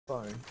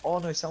phone. Oh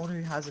no, someone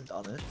who hasn't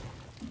done it.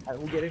 And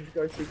we'll get him to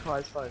go through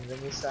Kai's phone, and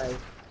then we'll say,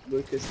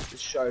 Lucas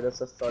just showed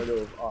us a photo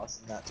of us,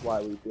 and that's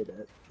why we did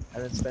it.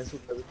 And then Spence will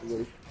go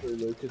through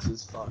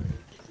Lucas's phone,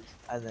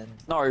 and then...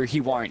 No,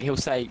 he won't. He'll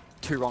say,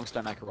 2 wrongs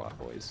don't make a right,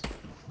 boys.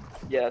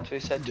 Yeah, that's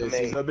what he said to me.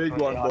 This is the big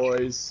one,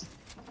 boys.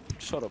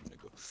 Shut up,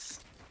 nigga.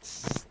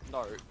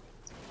 No.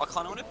 I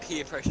kinda wanna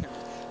peer pressure him.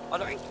 I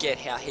don't get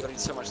how he got in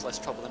so much less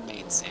trouble than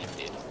me and Sam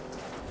did.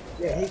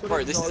 Yeah, he got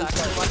Bro, this is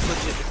actually like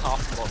legit the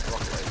Carlton Block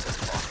Rockaway, what the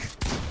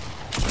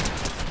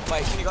fuck.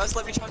 Wait, can you guys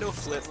let me try and do a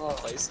flip,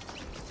 please?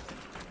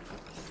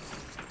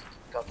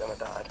 God damn it,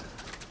 died.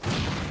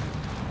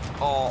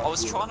 Oh, I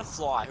was trying to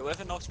fly.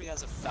 Whoever knocked me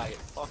as a faggot.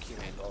 Fuck you,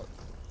 man, dog.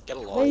 Get a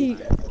life.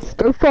 Hey,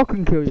 go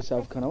fucking kill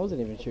yourself, cunt. I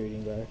wasn't even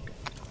shooting, bro.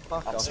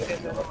 Fuck off. Look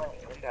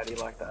at you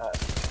like that.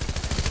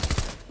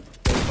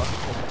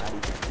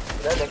 Fucking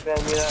That nickname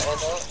you that,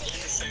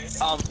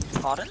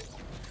 Ando? Pardon?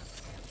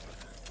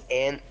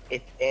 And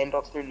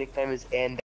Andoc's new nickname is And.